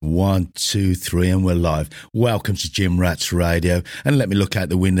1, 2, 3, and we're live. Welcome to Gym Rats Radio. And let me look out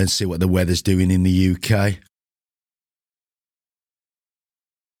the window and see what the weather's doing in the UK.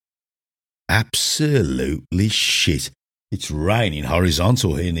 Absolutely shit. It's raining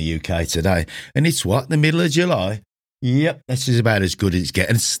horizontal here in the UK today. And it's what, the middle of July? Yep, this is about as good as it's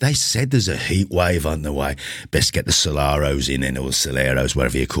getting. They said there's a heat wave on the way. Best get the Solaros in, or Soleros,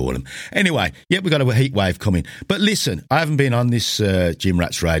 whatever you call them. Anyway, yep, we've got a heat wave coming. But listen, I haven't been on this Gym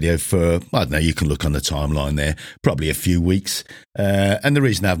Rats Radio for, I don't know, you can look on the timeline there, probably a few weeks. And the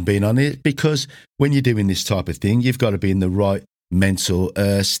reason I haven't been on it is because when you're doing this type of thing, you've got to be in the right mental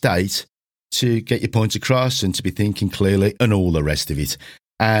state to get your point across and to be thinking clearly and all the rest of it.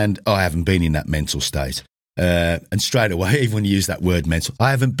 And I haven't been in that mental state. And straight away, even when you use that word mental, I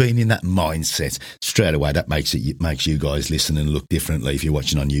haven't been in that mindset. Straight away, that makes you guys listen and look differently if you're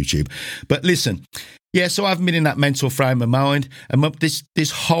watching on YouTube. But listen, yeah, so I haven't been in that mental frame of mind. And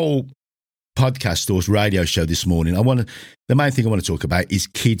this whole podcast or radio show this morning, the main thing I want to talk about is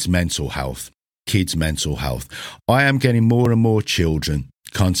kids' mental health. Kids' mental health. I am getting more and more children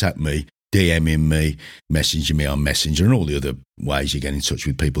contact me, DMing me, messaging me on Messenger and all the other ways you get in touch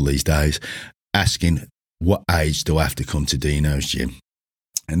with people these days, asking, what age do I have to come to Dino's gym?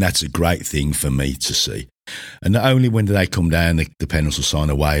 And that's a great thing for me to see. And not only when do they come down, the parents will sign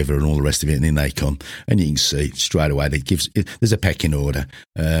a waiver and all the rest of it, and then they come, and you can see straight away there's a pecking order,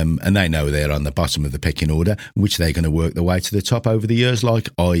 and they know they're on the bottom of the pecking order, which they're going to work their way to the top over the years, like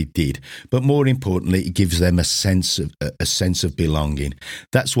I did. But more importantly, it gives them a sense of belonging.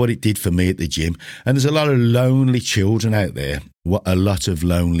 That's what it did for me at the gym. And there's a lot of lonely children out there. What a lot of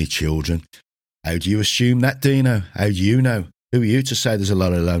lonely children. How do you assume that, Dino? How do you know? Who are you to say there's a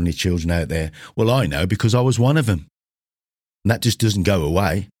lot of lonely children out there? Well, I know because I was one of them. And that just doesn't go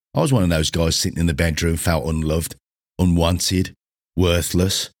away. I was one of those guys sitting in the bedroom, felt unloved, unwanted,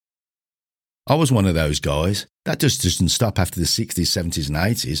 worthless. I was one of those guys. That just doesn't stop after the 60s, 70s and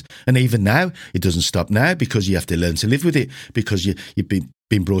 80s. And even now, it doesn't stop now because you have to learn to live with it because you've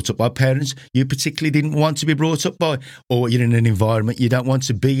been brought up by parents you particularly didn't want to be brought up by, or you're in an environment you don't want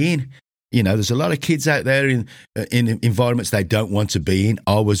to be in. You know, there's a lot of kids out there in environments they don't want to be in.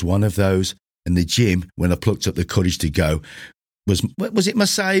 I was one of those. And the gym, when I plucked up the courage to go, was it my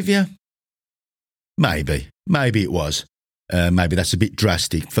saviour? Maybe it was. Maybe that's a bit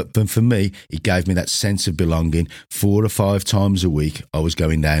drastic. For me, it gave me that sense of belonging. 4 or 5 times a week, I was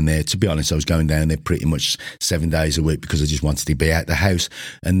going down there. To be honest, I was going down there pretty much 7 days a week because I just wanted to be out the house.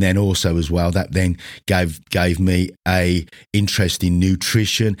 And then also as well, that then gave me a interest in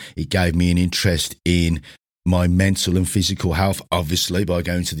nutrition. It gave me an interest in my mental and physical health, obviously, by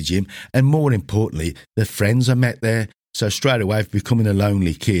going to the gym. And more importantly, the friends I met there. So straight away, becoming a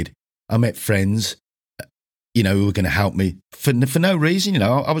lonely kid, I met friends, you know, who were going to help me for no reason. You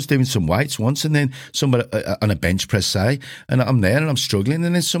know, I was doing some weights once and then somebody on a bench press, say, and I'm there and I'm struggling.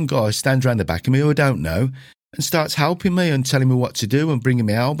 And then some guy stands around the back of me who I don't know and starts helping me and telling me what to do and bringing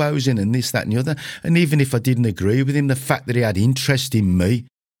my elbows in and this, that and the other. And even if I didn't agree with him, the fact that he had interest in me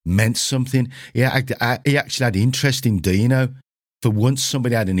meant something. He actually had interest in Dino. For once,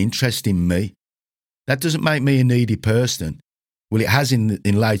 somebody had an interest in me. That doesn't make me a needy person. Well, it has in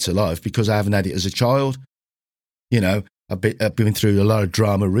later life because I haven't had it as a child. You know, I've been through a lot of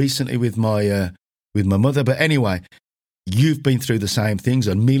drama recently with my mother. But anyway, you've been through the same things,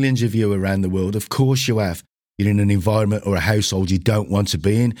 and millions of you around the world. Of course you have. You're in an environment or a household you don't want to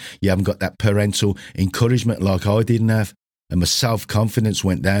be in. You haven't got that parental encouragement like I didn't have. And my self-confidence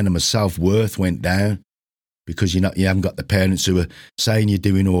went down and my self-worth went down because you haven't got the parents who are saying you're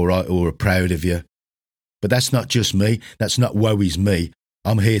doing all right or are proud of you. But that's not just me. That's not woe is me.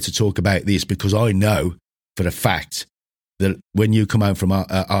 I'm here to talk about this because I know for a fact that when you come home from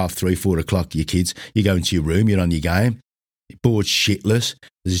 3:30, 4 o'clock, your kids, you go into your room, you're on your game, you're bored shitless.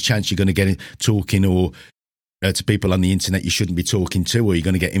 There's a chance you're going to get talking or to people on the internet you shouldn't be talking to, or you're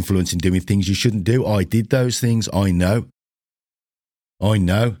going to get influenced in doing things you shouldn't do. I did those things. I know.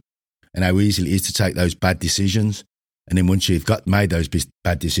 And how easy it is to take those bad decisions. And then once you've made those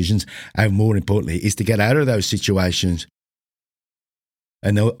bad decisions, how more importantly it is to get out of those situations.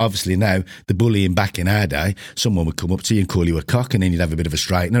 And obviously now, the bullying back in our day, someone would come up to you and call you a cock and then you'd have a bit of a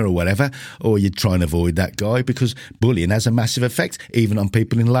straightener or whatever, or you'd try and avoid that guy because bullying has a massive effect, even on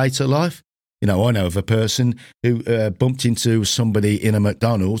people in later life. You know, I know of a person who bumped into somebody in a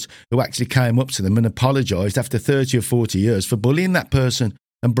McDonald's who actually came up to them and apologised after 30 or 40 years for bullying that person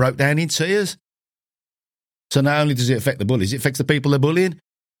and broke down in tears. So not only does it affect the bullies, it affects the people they're bullying.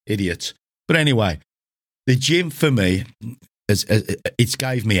 Idiots. But anyway, the gym for me it's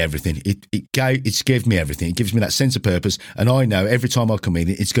gave me everything. It's gave me everything. It gives me that sense of purpose, and I know every time I come in,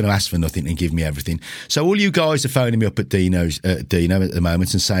 it's going to ask for nothing and give me everything. So all you guys are phoning me up at Dino at the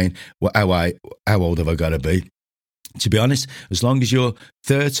moment and saying, well, how old have I got to be? To be honest, as long as you're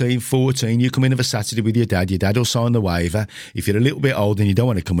 13, 14, you come in of a Saturday with your dad will sign the waiver. If you're a little bit older and you don't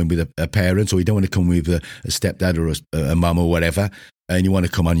want to come in with a parent, or you don't want to come with a stepdad or a mum or whatever, and you want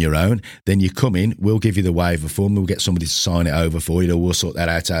to come on your own, then you come in, we'll give you the waiver form, we'll get somebody to sign it over for you, or we'll sort that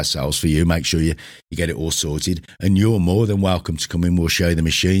out ourselves for you, make sure you get it all sorted, and you're more than welcome to come in. We'll show you the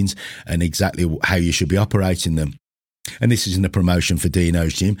machines and exactly how you should be operating them. And this isn't a promotion for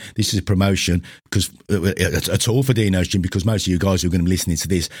Dino's Gym. This is a promotion because it's all for Dino's Gym, because most of you guys who are going to be listening to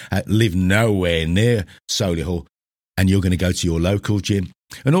this live nowhere near Solihull, and you're going to go to your local gym.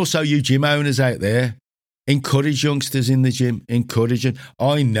 And also you gym owners out there, encourage youngsters in the gym. Encourage them.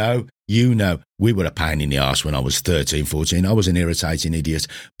 I know, you know, we were a pain in the arse when I was 13, 14. I was an irritating idiot.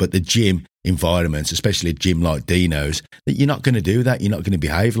 But the gym environments, especially a gym like Dino's, that you're not going to do that. You're not going to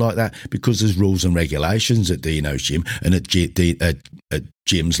behave like that, because there's rules and regulations at Dino's Gym and at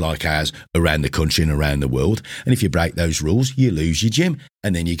gyms like ours around the country and around the world. And if you break those rules, you lose your gym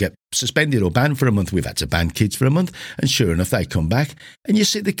and then you get suspended or banned for a month. We've had to ban kids for a month, and sure enough, they come back and you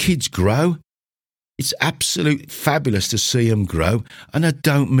see the kids grow. It's absolutely fabulous to see them grow. And I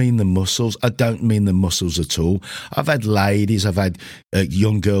don't mean the muscles. I don't mean the muscles at all. I've had ladies, I've had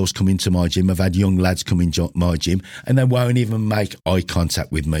young girls come into my gym. I've had young lads come into my gym, and they won't even make eye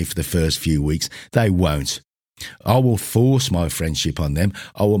contact with me for the first few weeks. They won't. I will force my friendship on them.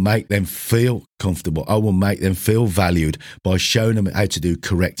 I will make them feel comfortable. I will make them feel valued by showing them how to do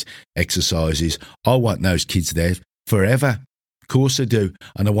correct exercises. I want those kids there forever. Of course I do.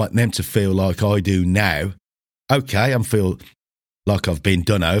 And I want them to feel like I do now. Okay, I feel like I've been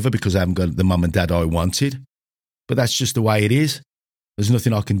done over because I haven't got the mum and dad I wanted. But that's just the way it is. There's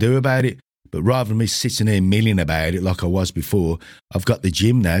nothing I can do about it. But rather than me sitting here milling about it like I was before, I've got the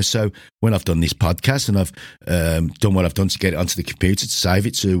gym now. So when I've done this podcast and I've done what I've done to get it onto the computer, to save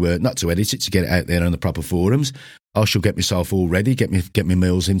it, to not to edit it, to get it out there on the proper forums, I shall get myself all ready, get my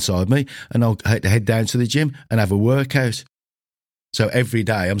meals inside me, and I'll head down to the gym and have a workout. So every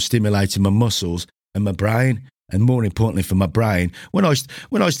day I'm stimulating my muscles and my brain, and more importantly for my brain. When I used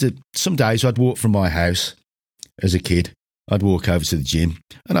to, some days I'd walk from my house as a kid, I'd walk over to the gym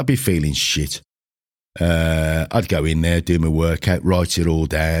and I'd be feeling shit. I'd go in there, do my workout, write it all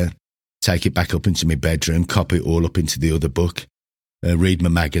down, take it back up into my bedroom, copy it all up into the other book, read my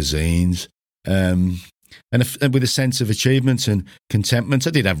magazines, and with a sense of achievement and contentment. I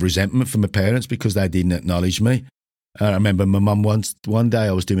did have resentment from my parents because they didn't acknowledge me. I remember my mum one day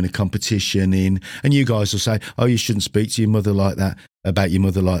I was doing a competition and you guys will say, oh, you shouldn't speak to your mother like that, about your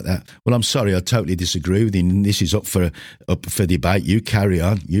mother like that. Well, I'm sorry, I totally disagree with you, and this is up for debate. You carry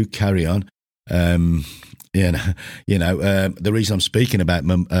on. The reason I'm speaking about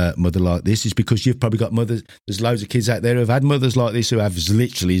my mother like this is because you've probably got mothers. There's loads of kids out there who have had mothers like this who have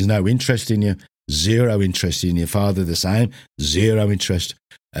literally no interest in you, zero interest in your father. The same, zero interest.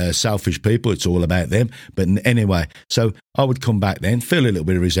 Selfish people, it's all about them. But anyway, so I would come back then, feel a little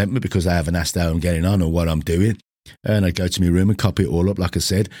bit of resentment because they haven't asked how I'm getting on or what I'm doing. And I'd go to my room and copy it all up, like I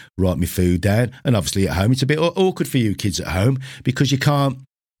said, write my food down. And obviously at home, it's a bit awkward for you kids at home because you can't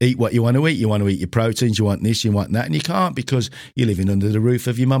eat what you want to eat. You want to eat your proteins, you want this, you want that, and you can't because you're living under the roof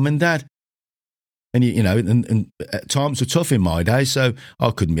of your mum and dad. And, and times were tough in my day, so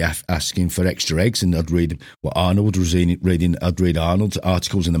I couldn't be asking for extra eggs, and I'd read what Arnold was reading. I'd read Arnold's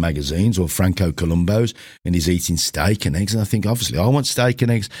articles in the magazines, or Franco Columbo's, and he's eating steak and eggs. And I think, obviously, I want steak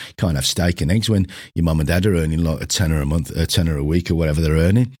and eggs. You can't have steak and eggs when your mum and dad are earning like a tenner a month, a tenner a week, or whatever they're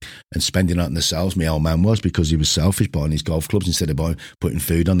earning, and spending it on themselves. My old man was, because he was selfish, buying his golf clubs instead of putting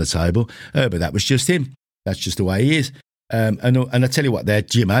food on the table. But that was just him. That's just the way he is. And I tell you what, their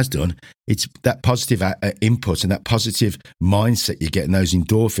gym has done. It's that positive input and that positive mindset you get, and those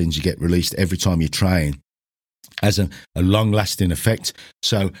endorphins you get released every time you train, has a long-lasting effect.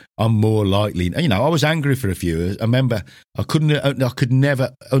 So I'm more likely. I was angry for a few years. I remember I could never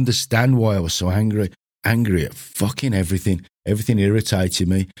understand why I was so angry at fucking everything. Everything irritated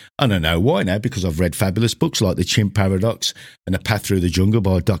me. I don't know why now, because I've read fabulous books like The Chimp Paradox and A Path Through the Jungle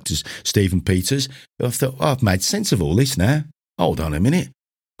by Dr. Stephen Peters. I've thought, I've made sense of all this now. Hold on a minute.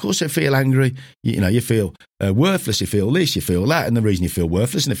 Of course I feel angry. You feel worthless, you feel this, you feel that. And the reason you feel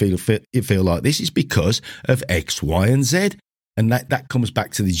worthless and you feel like this is because of X, Y, and Z. And that comes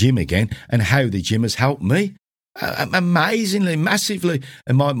back to the gym again and how the gym has helped me. Amazingly, massively.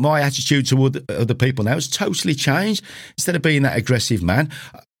 And my attitude toward other people now has totally changed. Instead of being that aggressive man,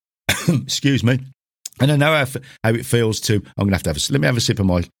 excuse me, And I know how it feels to. I'm going to have let me have a sip of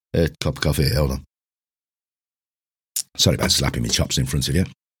my cup of coffee. Hold on. Sorry about slapping my chops in front of you.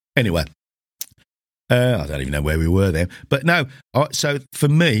 Anyway, I don't even know where we were there. But no, so for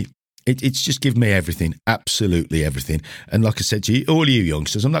me, it's just given me everything, absolutely everything. And like I said to you, all you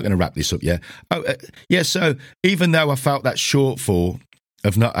youngsters, I'm not going to wrap this up yet. So even though I felt that shortfall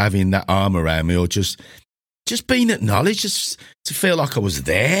of not having that arm around me or just being acknowledged, just to feel like I was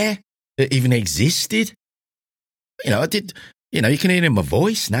there, it even existed. I did, you can hear in my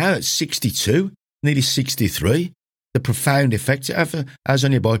voice now at 62, nearly 63. The profound effect it has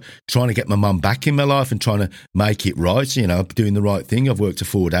on you by trying to get my mum back in my life and trying to make it right. Doing the right thing. I've worked a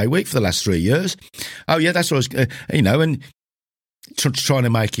 4-day week for the last 3 years. Oh, yeah, that's what I was, and trying to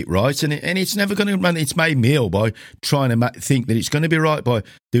make it right. And it's never going to run. It's made me ill by trying to think that it's going to be right by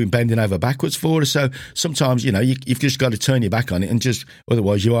bending over backwards for us. So sometimes, you've just got to turn your back on it and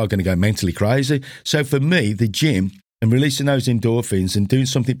otherwise you are going to go mentally crazy. So for me, the gym, and releasing those endorphins and doing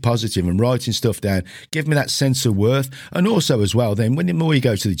something positive and writing stuff down, give me that sense of worth. And also as well, then, when the more you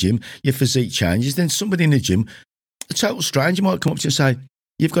go to the gym, your physique changes, then somebody in the gym, a total stranger might come up to you and say,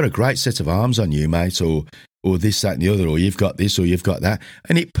 you've got a great set of arms on you, mate, or this, that and the other, or you've got this or you've got that.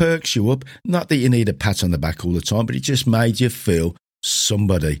 And it perks you up. Not that you need a pat on the back all the time, but it just made you feel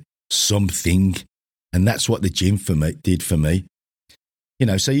somebody, something. And that's what the gym did for me.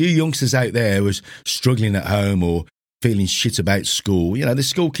 So you youngsters out there who was struggling at home or feeling shit about school. The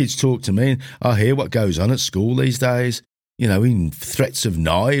school kids talk to me and I hear what goes on at school these days, in threats of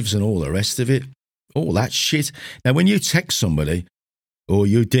knives and all the rest of it, all that shit. Now, when you text somebody or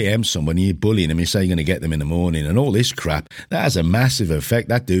you DM somebody, you're bullying them, you say you're going to get them in the morning and all this crap, that has a massive effect.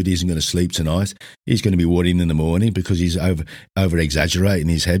 That dude isn't going to sleep tonight. He's going to be worrying in the morning because he's over-exaggerating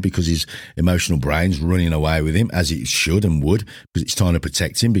his head because his emotional brain's running away with him, as it should and would, because it's trying to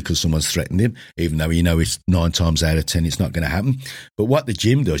protect him because someone's threatened him, even though it's 9 times out of 10 it's not going to happen. But what the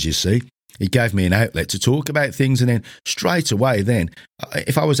gym does, you see, it gave me an outlet to talk about things, and then straight away then,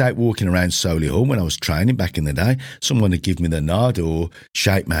 if I was out walking around Solihull when I was training back in the day, someone would give me the nod or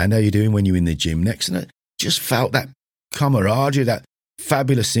shake my hand, how you doing when you're in the gym next? And I just felt that camaraderie, that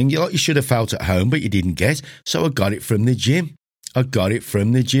fabulous thing, like you should have felt at home, but you didn't get. So I got it from the gym.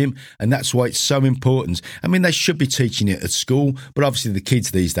 And that's why it's so important. I mean, they should be teaching it at school, but obviously the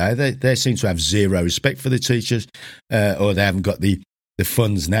kids these days, they seem to have zero respect for the teachers, or they haven't got the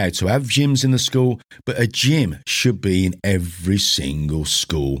funds now to have gyms in the school. But a gym should be in every single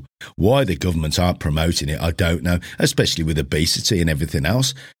school. Why the government aren't promoting it, I don't know, especially with obesity and everything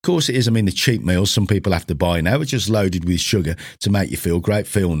else. Of course it is. I mean, the cheap meals some people have to buy now are just loaded with sugar to make you feel great,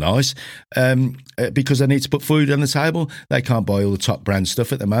 feel nice, because they need to put food on the table. They can't buy all the top brand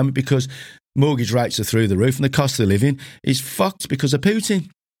stuff at the moment because mortgage rates are through the roof and the cost of living is fucked because of Putin.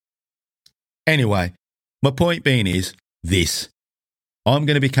 Anyway, my point being is this. I'm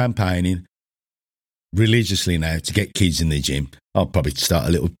going to be campaigning religiously now to get kids in the gym. I'll probably start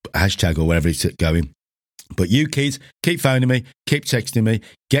a little hashtag or whatever it's going. But you kids, keep phoning me, keep texting me,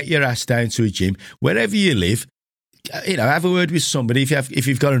 get your ass down to a gym. Wherever you live, have a word with somebody. If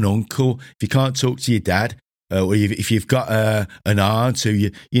you've got an uncle, if you can't talk to your dad, or if you've got an aunt who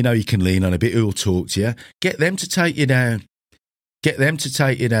you can lean on a bit, who will talk to you, get them to take you down.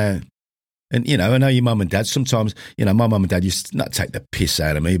 And, I know your mum and dad sometimes, my mum and dad used to not take the piss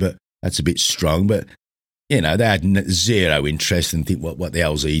out of me, but that's a bit strong. But, they had zero interest and think, what the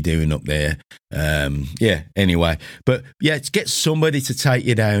hell's he doing up there? Anyway. But, get somebody to take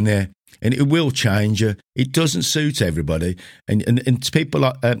you down there and it will change you. It doesn't suit everybody. And people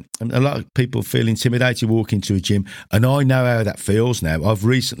a lot of people feel intimidated walking to a gym. And I know how that feels now. I've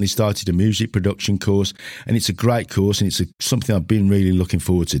recently started a music production course and it's a great course and it's something I've been really looking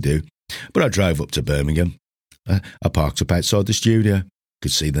forward to do. But I drove up to Birmingham. I parked up outside the studio.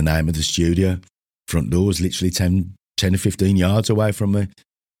 Could see the name of the studio. Front door was literally 10 or 15 yards away from me.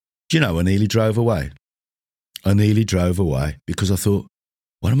 Do you know, I nearly drove away. Because I thought,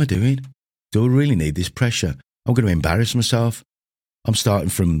 what am I doing? Do I really need this pressure? I'm going to embarrass myself. I'm starting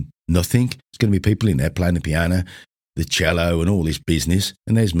from nothing. There's going to be people in there playing the piano, the cello and all this business.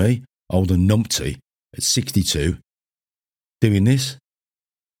 And there's me, old and numpty, at 62, doing this.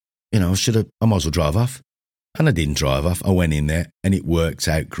 I might as well drive off. And I didn't drive off. I went in there and it worked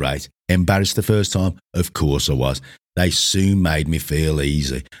out great. Embarrassed the first time? Of course I was. They soon made me feel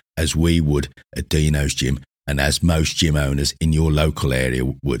easy, as we would at Dino's gym and as most gym owners in your local area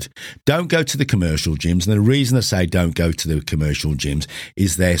would. Don't go to the commercial gyms. And the reason I say don't go to the commercial gyms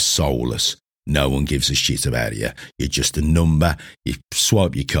is they're soulless. No one gives a shit about you. You're just a number. You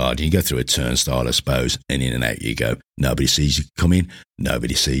swipe your card and you go through a turnstile, I suppose, and in and out you go. Nobody sees you come in.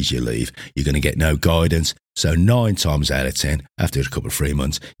 Nobody sees you leave. You're going to get no guidance. So 9 times out of 10, after a couple of 3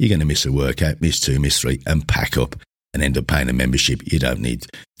 months, you're going to miss a workout, miss 2, miss 3, and pack up and end up paying a membership you don't need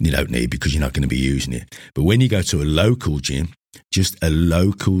because you're not going to be using it. But when you go to a local gym, just a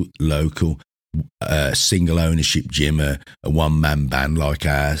local single ownership gym, a one-man band like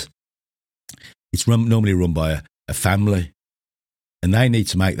ours, it's normally run by a family, and they need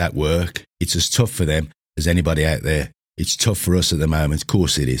to make that work. It's as tough for them as anybody out there. It's tough for us at the moment. Of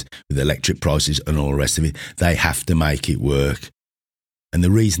course it is, with electric prices and all the rest of it. They have to make it work. And the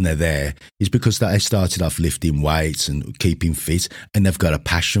reason they're there is because they started off lifting weights and keeping fit, and they've got a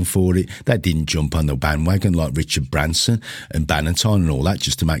passion for it. They didn't jump on the bandwagon like Richard Branson and Bannatyne and all that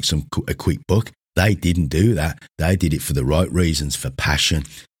just to make a quick buck. They didn't do that. They did it for the right reasons, for passion,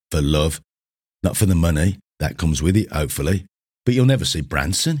 for love, not for the money that comes with it, hopefully. But you'll never see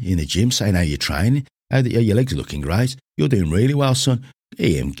Branson in a gym saying, how you're training, your legs are looking great, you're doing really well, son.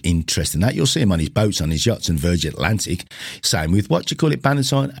 He ain't interested in that. You'll see him on his boats, on his yachts and Virgin Atlantic. Same with, what do you call it,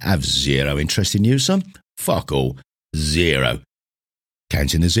 Bannatyne? Have zero interest in you, son. Fuck all. Zero.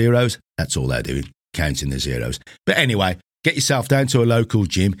 Counting the zeros, that's all they're doing, counting the zeros. But anyway, get yourself down to a local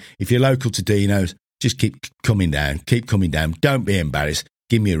gym. If you're local to Dino's, just keep coming down. Don't be embarrassed.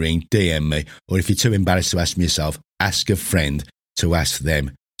 Give me a ring, DM me. Or if you're too embarrassed to ask me yourself, ask a friend to ask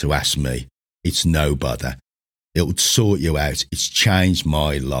them to ask me. It's no bother. It would sort you out. It's changed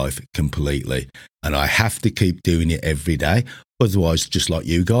my life completely. And I have to keep doing it every day. Otherwise, just like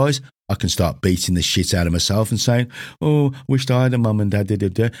you guys, I can start beating the shit out of myself and saying, oh, wished I had a mum and dad.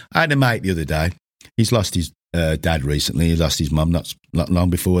 I had a mate the other day. He's lost his dad recently. He lost his mum not long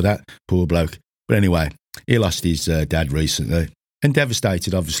before that. Poor bloke. But anyway, he lost his dad recently. And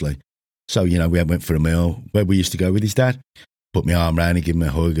devastated, obviously. So, we went for a meal where we used to go with his dad. Put my arm around and give him a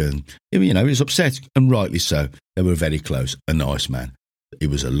hug. And, he was upset, and rightly so. They were very close. A nice man. He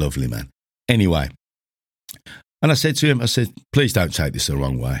was a lovely man. Anyway, and I said to him, please don't take this the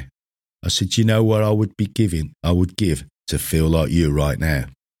wrong way. I said, do you know what I would give to feel like you right now?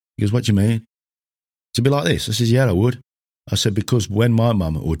 He goes, what do you mean? To be like this? I said, yeah, I would. I said, because when my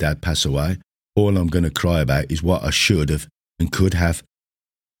mum or dad pass away, all I'm going to cry about is what I should have and could have.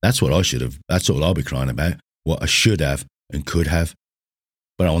 That's what I should have. That's all I'll be crying about. What I should have and could have.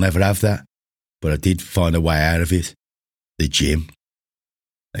 But I'll never have that. But I did find a way out of it. The gym.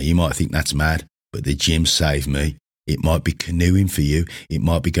 Now, you might think that's mad, but the gym saved me. It might be canoeing for you. It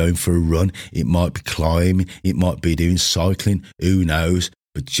might be going for a run. It might be climbing. It might be doing cycling. Who knows?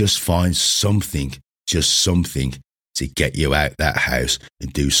 But just find something, to get you out that house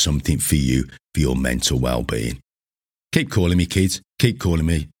and do something for you, for your mental well-being. Keep calling me, kids. Keep calling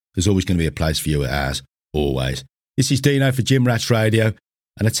me. There's always going to be a place for you at ours. Always. This is Dino for Gym Rats Radio.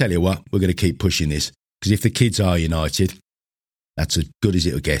 And I tell you what, we're going to keep pushing this. Because if the kids are united, that's as good as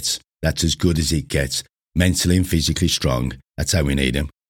it gets. That's as good as it gets. Mentally and physically strong. That's how we need them.